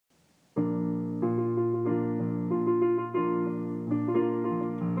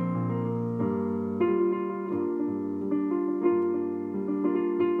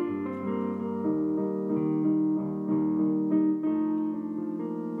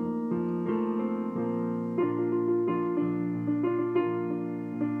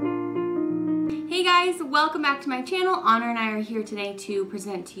Hey guys, welcome back to my channel. Honor and I are here today to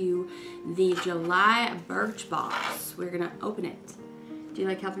present to you the July Birchbox. We're gonna open it. Do you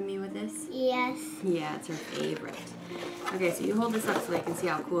like helping me with this? Yes. Yeah, it's her favorite. Okay, so you hold this up so they can see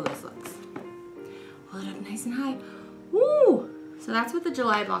how cool this looks. Hold it up nice and high. Woo! So that's what the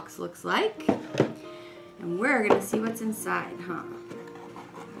July box looks like. And we're gonna see what's inside, huh?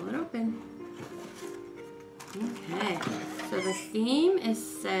 Pull it open. Okay, so the theme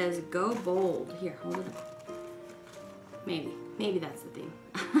says go bold. Here, hold it up. Maybe that's the theme.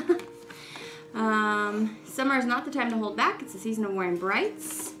 Summer is not the time to hold back. It's the season of wearing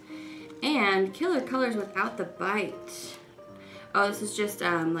brights and killer colors without the bite. Oh, this is just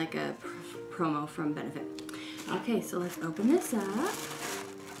like a promo from Benefit. Okay, so let's open this up.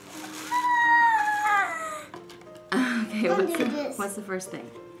 Okay, what's the first thing?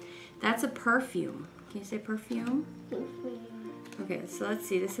 That's a perfume. Can you say perfume? Okay, so let's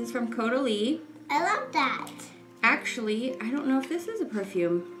see. This is from Caudalie. I love that. Actually, I don't know if this is a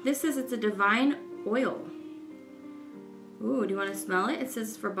perfume. This says it's a divine oil. Ooh, do you want to smell it? It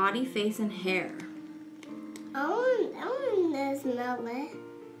says for body, face, and hair. I want to smell it.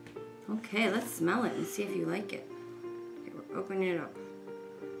 Okay, let's smell it and see if you like it. Okay, we're opening it up.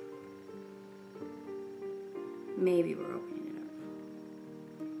 Maybe we're opening it up.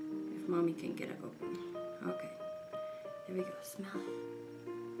 If Mommy can get it open. Okay. There we go. Smell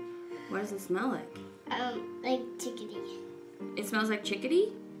it. What does it smell like? Like chickadee. It smells like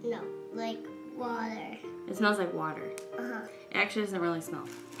chickadee? No, like water. It smells like water. Uh-huh. It actually doesn't really smell.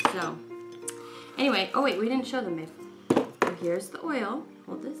 So, anyway. Oh, wait. We didn't show them, babe. So here's the oil.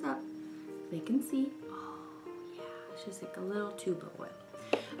 Hold this up. They can see. Oh, yeah. It's just like a little tube of oil.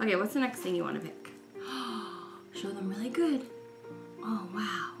 Okay, what's the next thing you want to pick? Show them really good. Oh,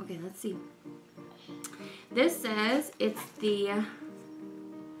 wow. Okay, let's see. This says it's the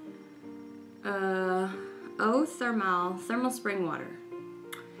thermal spring water.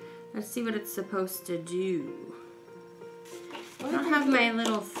 Let's see what it's supposed to do. I don't have my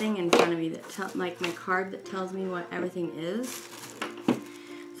little thing in front of me that like my card that tells me what everything is.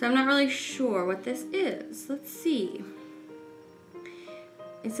 So I'm not really sure what this is. Let's see.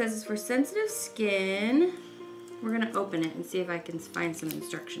 It says it's for sensitive skin. We're gonna open it and see if I can find some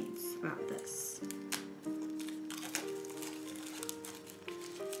instructions about this.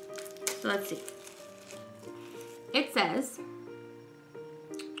 So let's see. It says,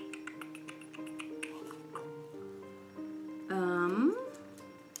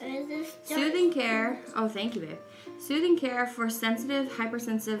 soothing care. Oh, thank you, babe. Soothing care for sensitive,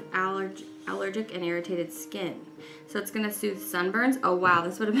 hypersensitive, allergic, and irritated skin. So it's gonna soothe sunburns. Oh wow,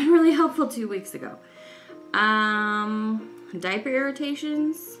 this would have been really helpful 2 weeks ago. Diaper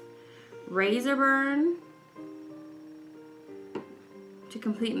irritations, razor burn. To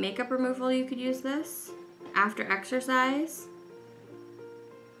complete makeup removal, you could use this. After exercise.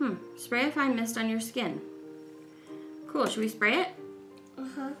 Spray a fine mist on your skin. Cool, should we spray it?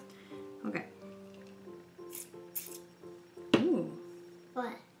 Uh-huh. Okay. Ooh.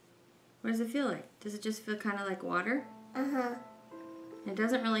 What? What does it feel like? Does it just feel kind of like water? Uh-huh. It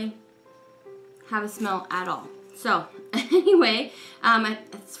doesn't really have a smell at all. So, anyway,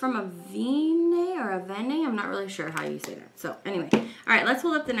 it's from a Vene or a Vene. I'm not really sure how you say that. So, anyway. All right, let's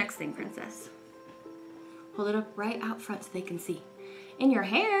hold up the next thing, Princess. Hold it up right out front so they can see. In your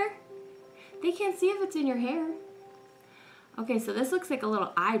hair. They can't see if it's in your hair. Okay, so this looks like a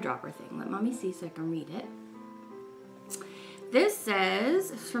little eyedropper thing. Let Mommy see so I can read it. This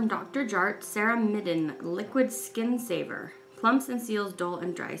says, it's from Dr. Jart, Sara Midden, Liquid Skin Saver. Plumps and seals dull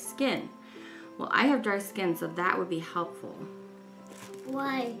and dry skin. Well, I have dry skin, so that would be helpful.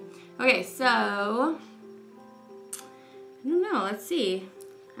 Why? Okay, so, I don't know, let's see.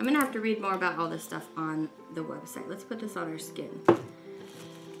 I'm gonna have to read more about all this stuff on the website. Let's put this on our skin.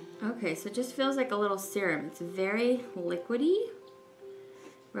 Okay, so it just feels like a little serum. It's very liquidy.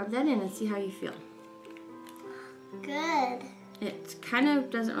 Rub that in and see how you feel. Good. It kind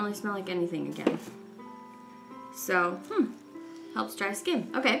of doesn't really smell like anything again. So, helps dry skin.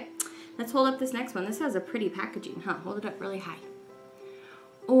 Okay. Let's hold up this next one. This has a pretty packaging, huh? Hold it up really high.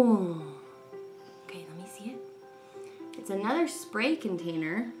 Oh. Okay, let me see it. It's another spray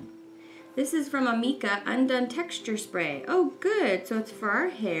container. This is from Amika Undone Texture Spray. Oh, good. So it's for our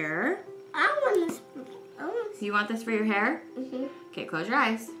hair. I want this. You want this for your hair? Mm-hmm. Okay, close your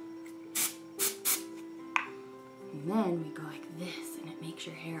eyes. And then we go like this, and it makes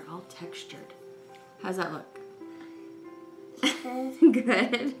your hair all textured. How's that look?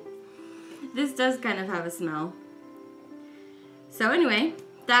 Good. This does kind of have a smell. So anyway,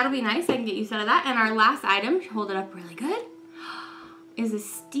 that'll be nice. I can get you some of that. And our last item, hold it up really good. is a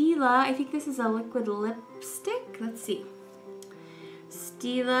Stila. I think this is a liquid lipstick. Let's see.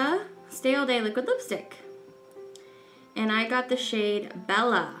 Stila Stay All Day liquid lipstick. And I got the shade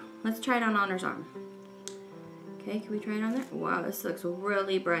Bella. Let's try it on Honor's arm. Okay, can we try it on there? Wow, this looks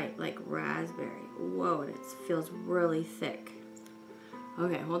really bright, like raspberry. Whoa, it feels really thick.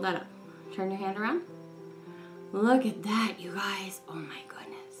 Okay, hold that up. Turn your hand around. Look at that, you guys. Oh my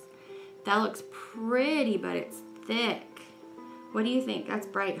goodness. That looks pretty, but it's thick. What do you think? That's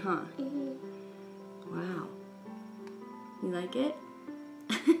bright, huh? Mm-hmm. Wow. You like it?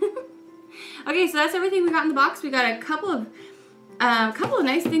 Okay, so that's everything we got in the box. We got a couple of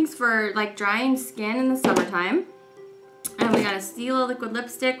nice things for like drying skin in the summertime. And we got a Stila liquid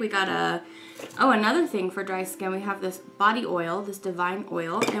lipstick. We got another thing for dry skin. We have this body oil, this divine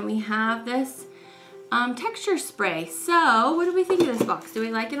oil, and we have this texture spray. So, what do we think of this box? Do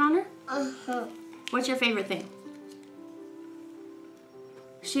we like it, Honor? Uh-huh. What's your favorite thing?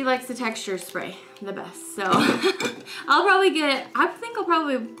 She likes the texture spray the best. So, I think I'll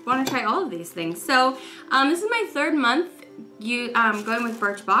probably want to try all of these things. So, this is my third month going with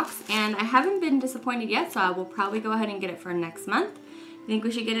Birchbox, and I haven't been disappointed yet, so I will probably go ahead and get it for next month. You think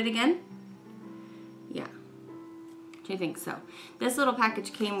we should get it again? Yeah. Do you think so? This little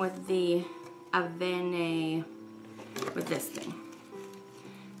package came with the Avene, with this thing.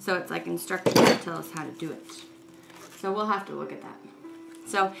 So it's like instructions that tell us how to do it. So we'll have to look at that.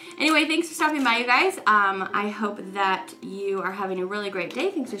 So anyway, thanks for stopping by, you guys. I hope that you are having a really great day.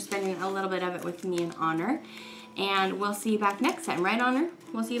 Thanks for spending a little bit of it with me and Honor. And we'll see you back next time, right, Honor?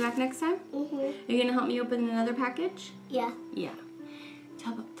 We'll see you back next time? Mm-hmm. Are you going to help me open another package? Yeah. Yeah.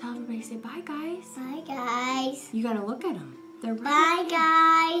 Tell everybody, say bye, guys. Bye, guys. You got to look at them. They're Bye,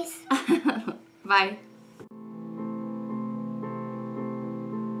 guys. Bye.